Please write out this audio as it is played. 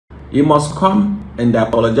He must come and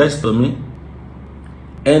apologize to me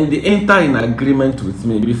and enter in agreement with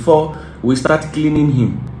me before we start cleaning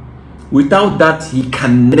him. Without that, he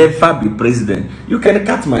can never be president. You can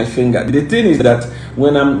cut my finger. The thing is that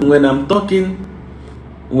when I'm talking,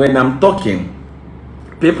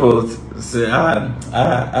 people say,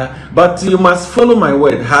 but you must follow my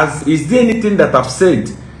word. Is there anything that I've said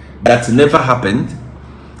that never happened?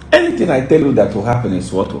 Anything I tell you that will happen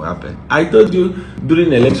is what will happen. I told you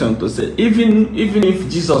during election to say, even if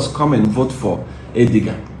Jesus come and vote for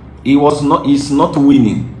Edgar, he's not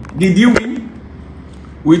winning. Did he win?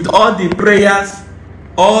 With all the prayers,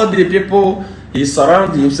 all the people he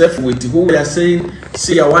surrounded himself with who were saying,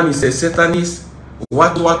 Seer one is a Satanist,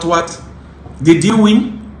 what? Did he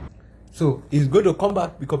win? So he's going to come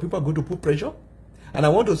back because people are going to put pressure. And I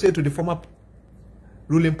want to say to the former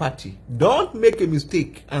ruling party, don't make a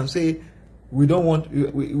mistake and say we're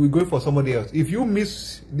going for somebody else. If you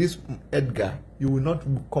miss this Edgar, you will not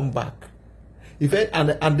come back.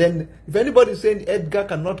 And then if anybody is saying Edgar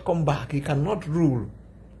cannot come back, he cannot rule,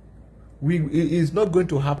 it's not going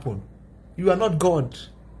to happen. You are not God.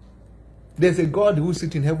 There's a God who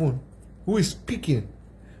sits in heaven, who is speaking.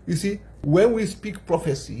 You see, when we speak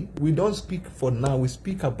prophecy, we don't speak for now, we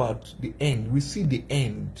speak about the end. We see the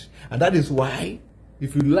end. And that is why,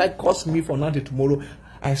 if you like curse me from now to tomorrow,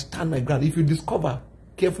 I stand my ground. If you discover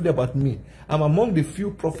carefully about me, I'm among the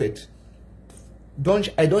few prophets.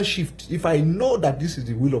 I don't shift. If I know that this is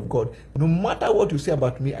the will of God, no matter what you say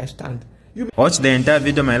about me, I stand. Watch the entire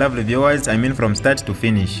video, my lovely viewers, from start to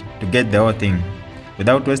finish, to get the whole thing.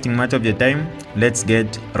 Without wasting much of your time, let's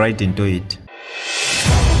get right into it.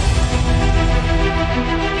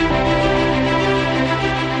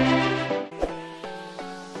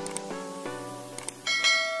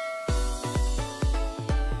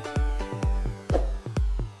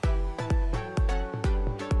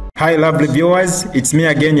 Hi lovely viewers, it's me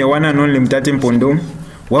again, your one and only Mutati Mpundu.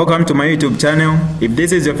 Welcome to my YouTube channel. If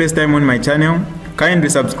this is your first time on my channel, kindly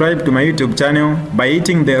subscribe to my YouTube channel by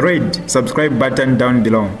hitting the red subscribe button down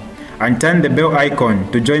below and turn the bell icon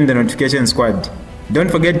to join the notification squad.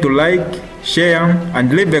 Don't forget to like, share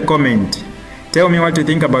and leave a comment. Tell me what you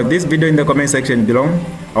think about this video in the comment section below.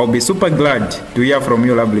 I'll be super glad to hear from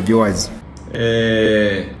you lovely viewers.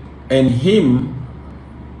 And him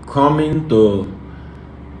coming to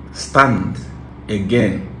stand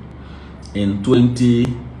again in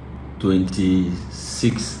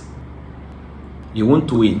 2026, he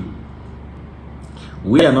won't win.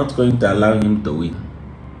 We are not going to allow him to win.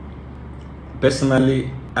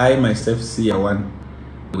 Personally, I myself see one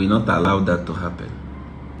will not allow that to happen,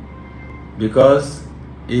 because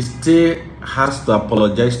he still has to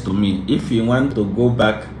apologize to me if he wants to go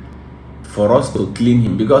back for us to clean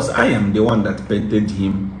him, because I am the one that painted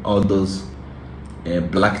him all those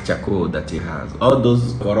black charcoal that he has, all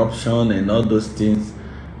those corruption and all those things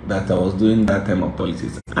that I was doing that time of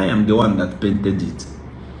politics. I am the one that painted it.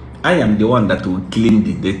 I am the one that will clean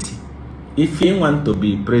the dirty. If he wants to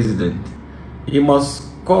be president, he must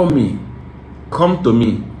come to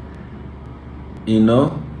me. You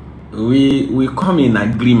know, we come in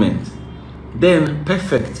agreement. Then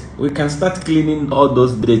perfect. We can start cleaning all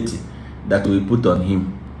those dirty that we put on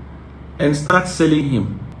him and start selling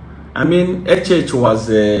him. I mean, HH was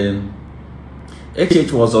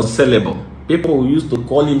unsellable. People used to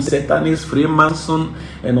call him Satanist, Freemason,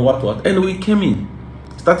 and what. And we came in,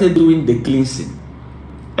 started doing the cleansing.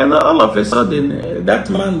 And all of a sudden, that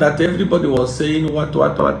man that everybody was saying what,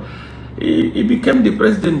 he became the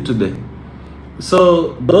president today.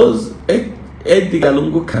 So those Edgar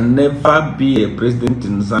Lungu can never be a president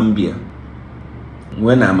in Zambia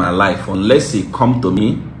when I'm alive, unless he come to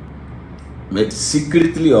me,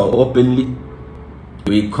 secretly or openly.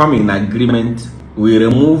 We come in agreement, we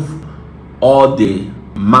remove all the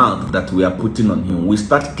mouth that we are putting on him, we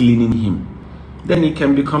start cleaning him, then he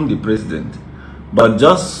can become the president. But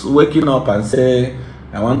just waking up and say,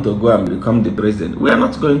 I want to go and become the president, we are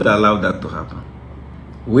not going to allow that to happen.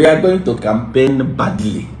 We are going to campaign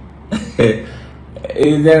badly. I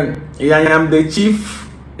am the chief,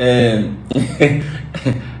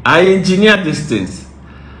 I engineer these things.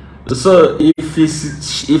 So if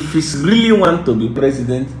he's really want to be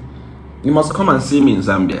president, he must come and see me in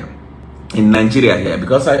Zambia, in Nigeria here,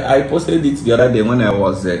 because I posted it the other day when I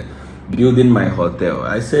was building my hotel.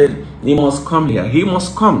 I said he must come here. He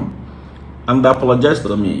must come and apologize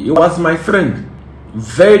to me. He was my friend,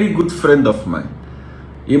 very good friend of mine.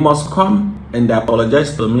 He must come and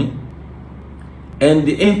apologize to me and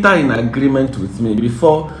enter in agreement with me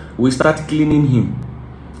before we start cleaning him.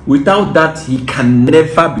 Without that, he can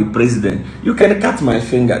never be president. You can cut my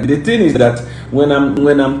finger. The thing is that when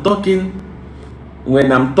I'm talking,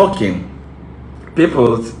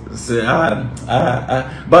 people say,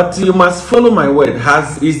 but you must follow my word.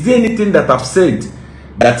 Is there anything that I've said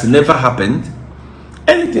that never happened?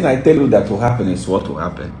 Anything I tell you that will happen is what will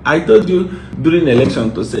happen. I told you during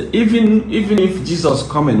election to say, even if Jesus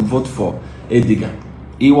come and vote for Edgar,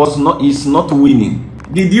 he's not winning.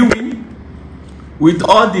 Did you win? With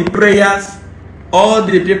all the prayers, all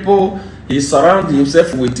the people he surrounded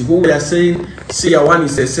himself with, who we are saying, Seer one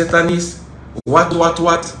is a Satanist, what?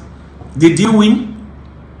 Did you win?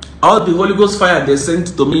 All the Holy Ghost fire they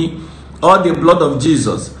sent to me, all the blood of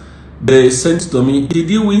Jesus they sent to me, did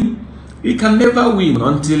he win? He can never win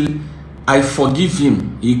until I forgive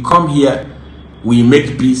him. He come here, we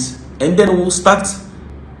make peace, and then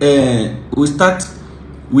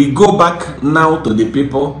we go back now to the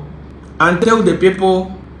people and tell the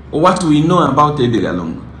people what we know about Edgar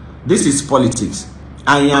Lungu. This is politics.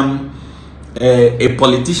 I am a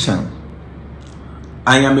politician.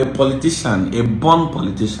 I am a politician, a born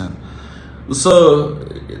politician. So,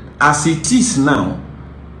 as it is now,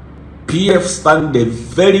 PF stand a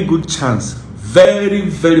very good chance, very,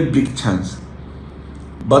 very big chance.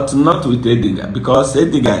 But not with Edgar, because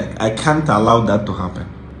Edgar, I can't allow that to happen.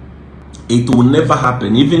 It will never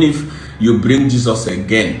happen. Even if you bring Jesus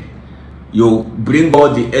again, you bring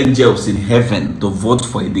all the angels in heaven to vote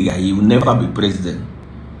for Edgar, he will never be president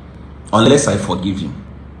unless I forgive him.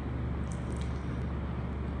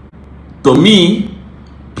 To me,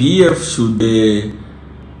 PF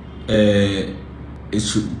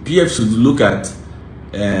should look at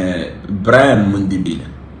Brian Mundibile.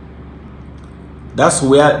 That's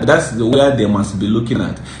where they must be looking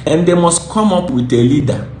at, and they must come up with a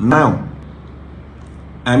leader now.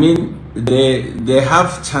 I mean, they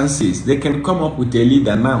have chances. They can come up with a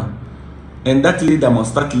leader now, and that leader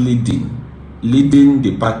must start leading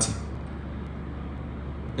the party.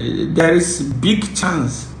 There is big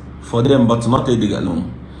chance for them, but not Edgar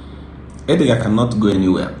alone. Edgar cannot go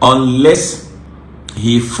anywhere unless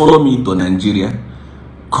he follow me to Nigeria,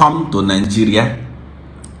 come to Nigeria,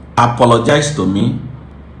 apologize to me,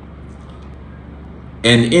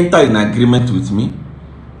 and enter an agreement with me.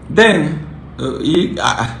 Then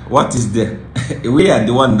what is there? We are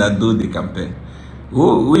the one that do the campaign.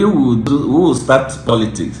 We will start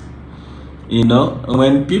politics. You know,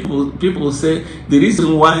 when people say the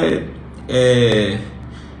reason why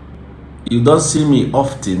you don't see me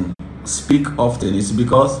often, speak often, is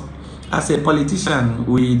because as a politician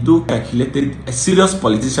we do calculated, a serious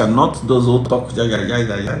politician, not those who talk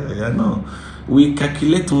no, we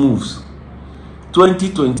calculate moves.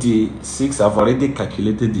 2026 I've already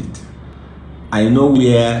calculated it. I know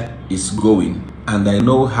where it's going and I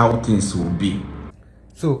know how things will be.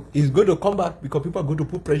 So it's going to come back because people are going to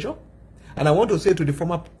put pressure. And I want to say to the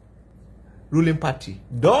former ruling party,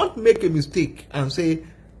 don't make a mistake and say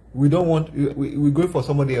we don't want, we're going for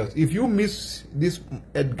somebody else. If you miss this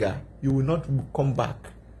Edgar, you will not come back.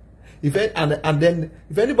 And then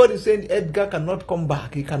if anybody is saying Edgar cannot come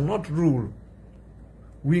back, he cannot rule,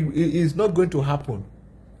 it's not going to happen.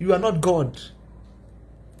 You are not God.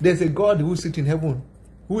 There's a God who sits in heaven,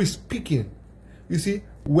 who is speaking. You see,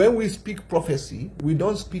 when we speak prophecy, we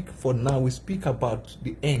don't speak for now, we speak about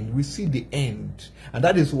the end. We see the end. And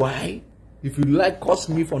that is why, if you like, curse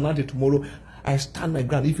me for now till tomorrow, I stand my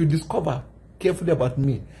ground. If you discover carefully about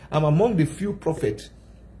me, I'm among the few prophets.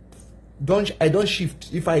 I don't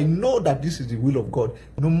shift. If I know that this is the will of God,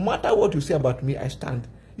 no matter what you say about me, I stand.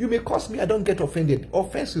 You may curse me, I don't get offended.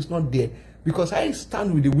 Offense is not there. Because I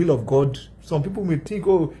stand with the will of God. Some people may think,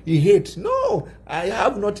 oh, he hates. No, I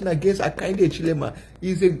have nothing against Hakainde Hichilema.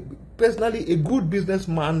 He's personally a good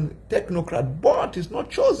businessman, technocrat, but he's not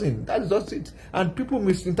chosen. That's just it. And people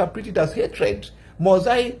misinterpret it as hatred. Must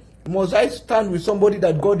I stand with somebody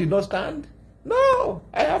that God did not stand? No,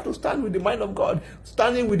 I have to stand with the mind of God.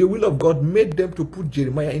 Standing with the will of God made them to put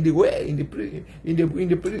Jeremiah in the prison.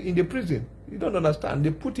 You don't understand. They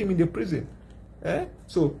put him in the prison.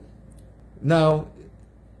 So now,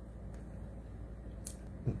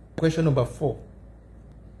 question number 4.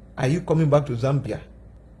 Are you coming back to Zambia?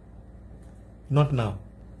 Not now.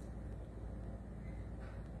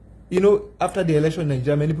 You know, after the election in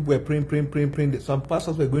Nigeria, many people were praying. Some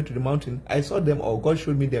pastors were going to the mountain. I saw them, or God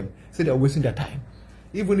showed me them. Said they are wasting their time.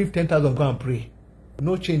 Even if 10,000 go and pray,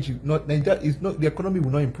 no change. Nigeria is not, the economy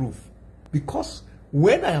will not improve. Because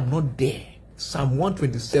when I am not there, Psalm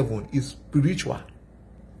 127 is spiritual.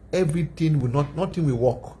 Everything will nothing will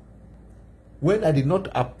work. When I did not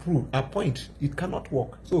appoint, it cannot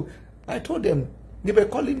work. So I told them, They were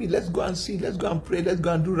calling me, let's go and see, let's go and pray, let's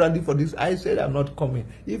go and do rally for this. I said, I'm not coming.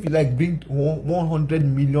 If you like bring 100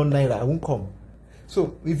 million naira, I won't come.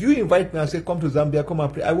 So if you invite me and say, come to Zambia, come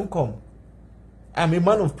and pray, I won't come. I'm a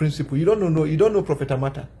man of principle. You don't know Prophet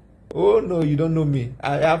Amata. Oh no, you don't know me.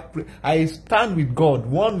 I stand with God.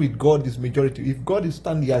 One with God is majority. If God is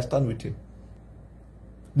standing, I stand with him.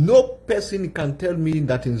 No person can tell me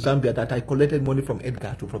that in Zambia that I collected money from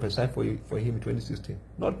Edgar to prophesy for him in 2016.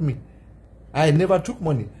 Not me. I never took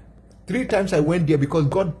money. 3 times I went there because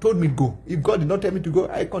God told me to go. If God did not tell me to go,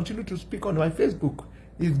 I continue to speak on my Facebook.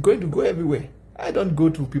 It's going to go everywhere. I don't go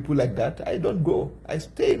to people like that. I don't go. I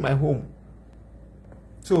stay in my home.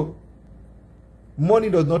 So, money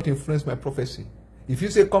does not influence my prophecy. If you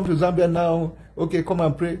say come to Zambia now, okay, come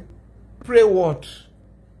and pray. Pray what?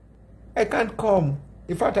 I can't come.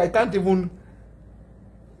 In fact, I can't even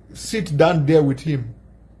sit down there with him.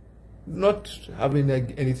 Not having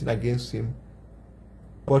anything against him.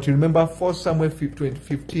 But you remember 1 Samuel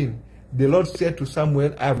 15, the Lord said to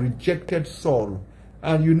Samuel, I have rejected Saul.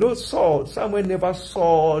 And you know Samuel never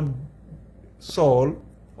saw Saul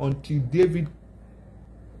until David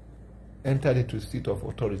entered into a seat of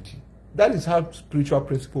authority. That is how spiritual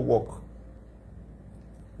principles work.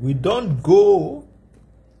 We don't go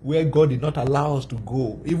where God did not allow us to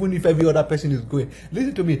go, even if every other person is going.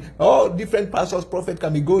 Listen to me. All different pastors, prophets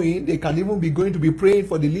can be going. They can even be going to be praying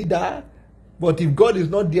for the leader. But if God is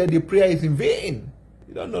not there, the prayer is in vain.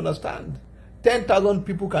 You don't understand. 10,000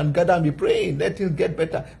 people can gather and be praying. Let things get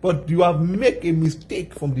better. But you have made a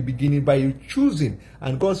mistake from the beginning by you choosing.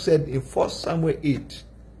 And God said in 1 Samuel 8,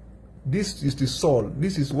 this is the Saul.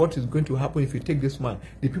 This is what is going to happen if you take this man.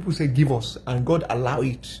 The people say, give us. And God allow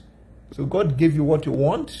it. So God gave you what you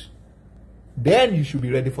want. Then you should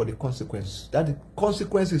be ready for the consequence. That the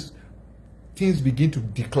consequences, things begin to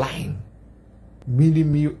decline.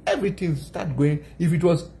 Meaning everything start going. If it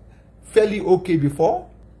was fairly okay before,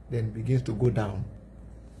 then it begins to go down.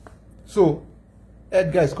 So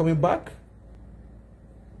Edgar is coming back.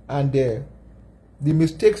 And the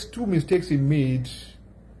mistakes, 2 mistakes he made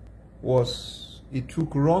was he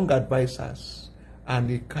took wrong advisors and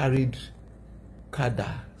he carried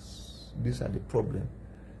cadres. These are the problem.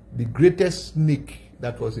 The greatest snake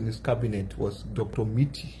that was in his cabinet was Dr.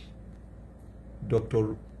 Miti.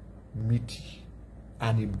 Dr. Miti.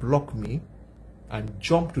 And he blocked me and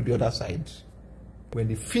jumped to the other side. When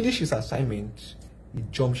he finished his assignment, he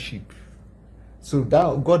jumped ship. So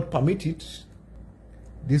that God permitted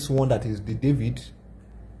this one that is the David,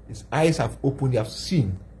 his eyes have opened, he have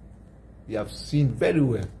seen. He have seen very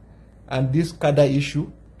well. And this cadre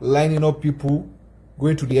issue, lining up people,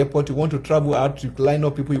 going to the airport, you want to travel out, you line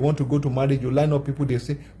up people, you want to go to marriage, you line up people, they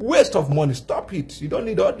say, waste of money, stop it. You don't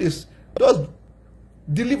need all this. Just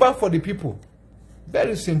deliver for the people.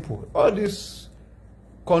 Very simple. All this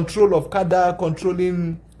control of cadre,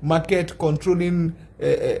 controlling market, controlling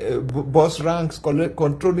boss ranks,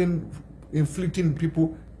 controlling, inflicting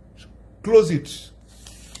people, close it.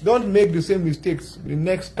 Don't make the same mistakes the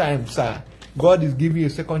next time, sir. God is giving you a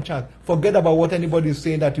second chance. Forget about what anybody is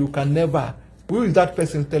saying that you can never. Who is that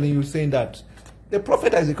person telling you, saying that? The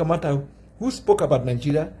prophet Amata, who spoke about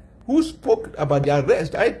Nigeria, who spoke about the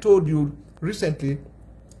arrest. I told you recently,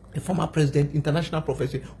 a former president, international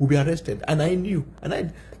prophet, will be arrested. And I knew.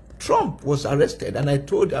 And Trump was arrested. And I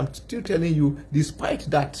told, I'm still telling you, despite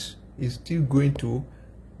that, he's still going to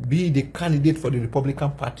be the candidate for the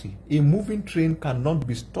Republican Party. A moving train cannot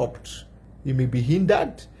be stopped. It may be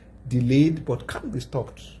hindered, delayed, but can't be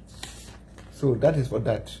stopped. So that is for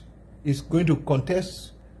that. Is going to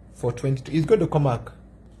contest for 22. He's going to come back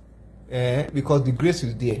because the grace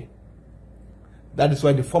is there. That is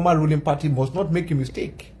why the former ruling party must not make a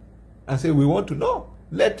mistake and say, we want to know.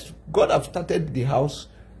 Let God have started the house.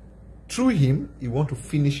 Through him, he want to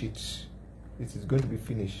finish it. It is going to be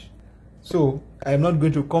finished. So, I am not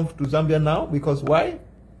going to come to Zambia now because why?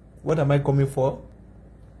 What am I coming for?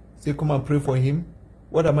 Say, come and pray for him.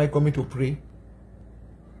 What am I coming to pray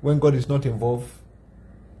when God is not involved?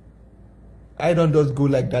 I don't just go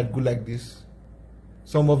like that, go like this.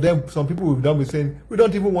 Some people will be saying, we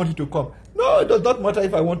don't even want you to come. No, it does not matter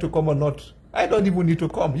if I want to come or not. I don't even need to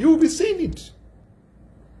come. You will be seeing it.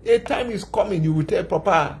 A time is coming, you will tell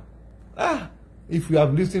Papa, if we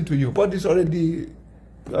have listened to you. But it's already,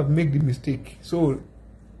 you have made the mistake. So,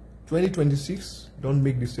 2026, don't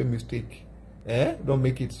make the same mistake. Don't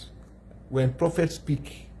make it. When prophets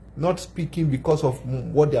speak, not speaking because of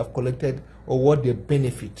what they have collected or what they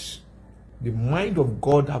benefit. The mind of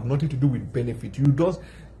God have nothing to do with benefit. You just,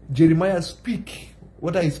 Jeremiah, speak.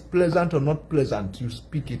 Whether it's pleasant or not pleasant, you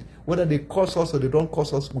speak it. Whether they curse us or they don't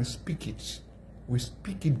curse us, we speak it. We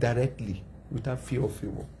speak it directly. without fear of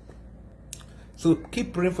evil. So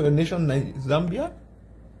keep praying for your nation, Zambia.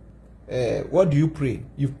 What do you pray?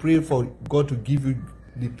 You pray for God to give you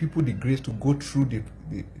the people the grace to go through the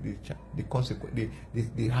consequence,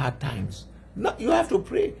 the hard times. Now you have to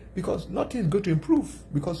pray, because nothing is going to improve,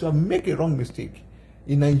 because you have made a wrong mistake.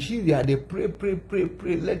 In Nigeria, they pray,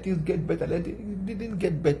 let things get better. It didn't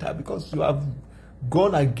get better because you have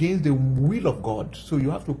gone against the will of God. So you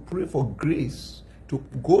have to pray for grace to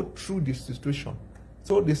go through this situation.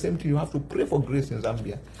 So the same thing, you have to pray for grace in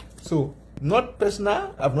Zambia. So not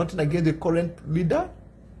personal, I have nothing against the current leader.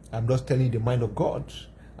 I'm just telling you the mind of God.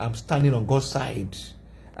 I'm standing on God's side.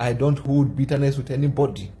 I don't hold bitterness with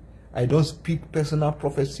anybody. I don't speak personal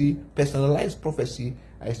prophecy, personalized prophecy.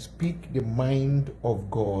 I speak the mind of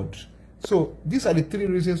God. So these are the three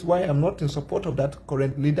reasons why I'm not in support of that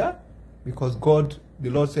current leader. Because God, the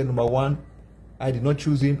Lord said, number one, I did not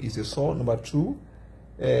choose him, he's a Saul. Number two,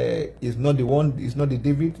 is not the one, is not the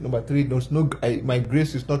David. Number three, my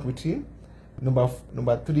grace is not with him.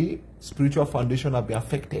 Number three, spiritual foundation have been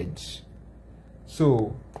affected.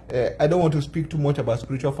 So I don't want to speak too much about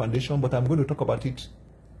spiritual foundation, but I'm going to talk about it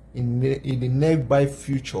in the nearby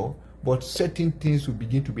future. But certain things will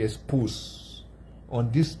begin to be exposed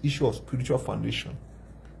on this issue of spiritual foundation.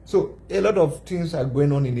 So a lot of things are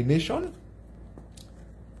going on in the nation.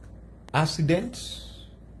 Accidents,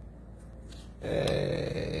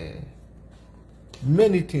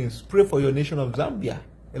 many things. Pray for your nation of Zambia.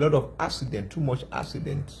 A lot of accident, too much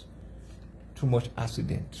accident,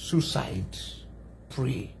 suicide.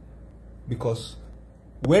 Pray, because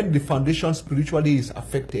when the foundation spiritually is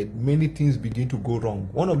affected, many things begin to go wrong.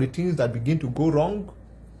 One of the things that begin to go wrong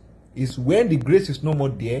is when the grace is no more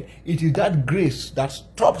there. It is that grace that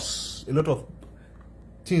stops a lot of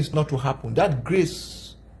things not to happen. That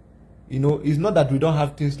grace, you know, it's not that we don't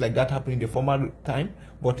have things like that happening in the former time,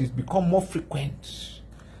 but it's become more frequent.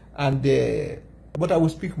 And but I will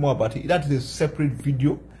speak more about it. That is a separate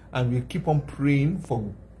video, and we'll keep on praying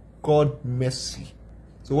for God mercy.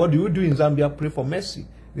 So what do you do in Zambia? Pray for mercy.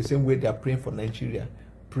 The same way they are praying for Nigeria.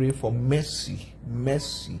 Pray for mercy.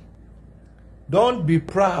 Mercy. Don't be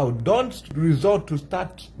proud. Don't resort to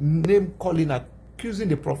start name calling, accusing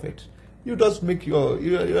the prophet. You just make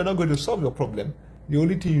you're not going to solve your problem. The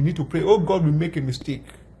only thing you need to pray, oh God, we make a mistake.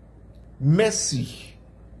 Mercy.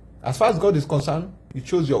 As far as God is concerned, you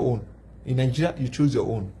chose your own. In Nigeria, you choose your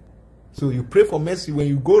own. So you pray for mercy. When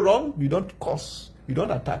you go wrong, you don't curse, you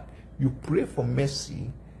don't attack. You pray for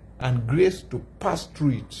mercy and grace to pass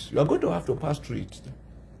through it. You are going to have to pass through it.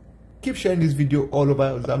 Keep sharing this video all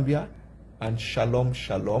over Zambia, and shalom,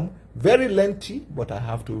 shalom. Very lengthy, but I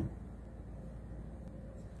have to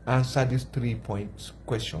answer these 3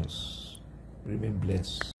 questions. Remain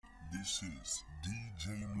blessed. This is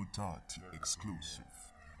DJ Mutati exclusive.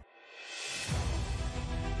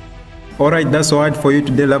 Alright, that's all for you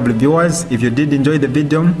today, lovely viewers. If you did enjoy the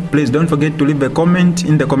video, please don't forget to leave a comment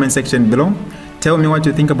in the comment section below. Tell me what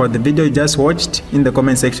you think about the video you just watched in the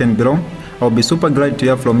comment section below. I'll be super glad to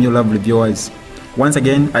hear from you, lovely viewers. Once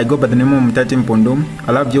again, I go by the name of Mutati Mpundu.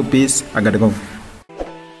 I love you, peace, I gotta go.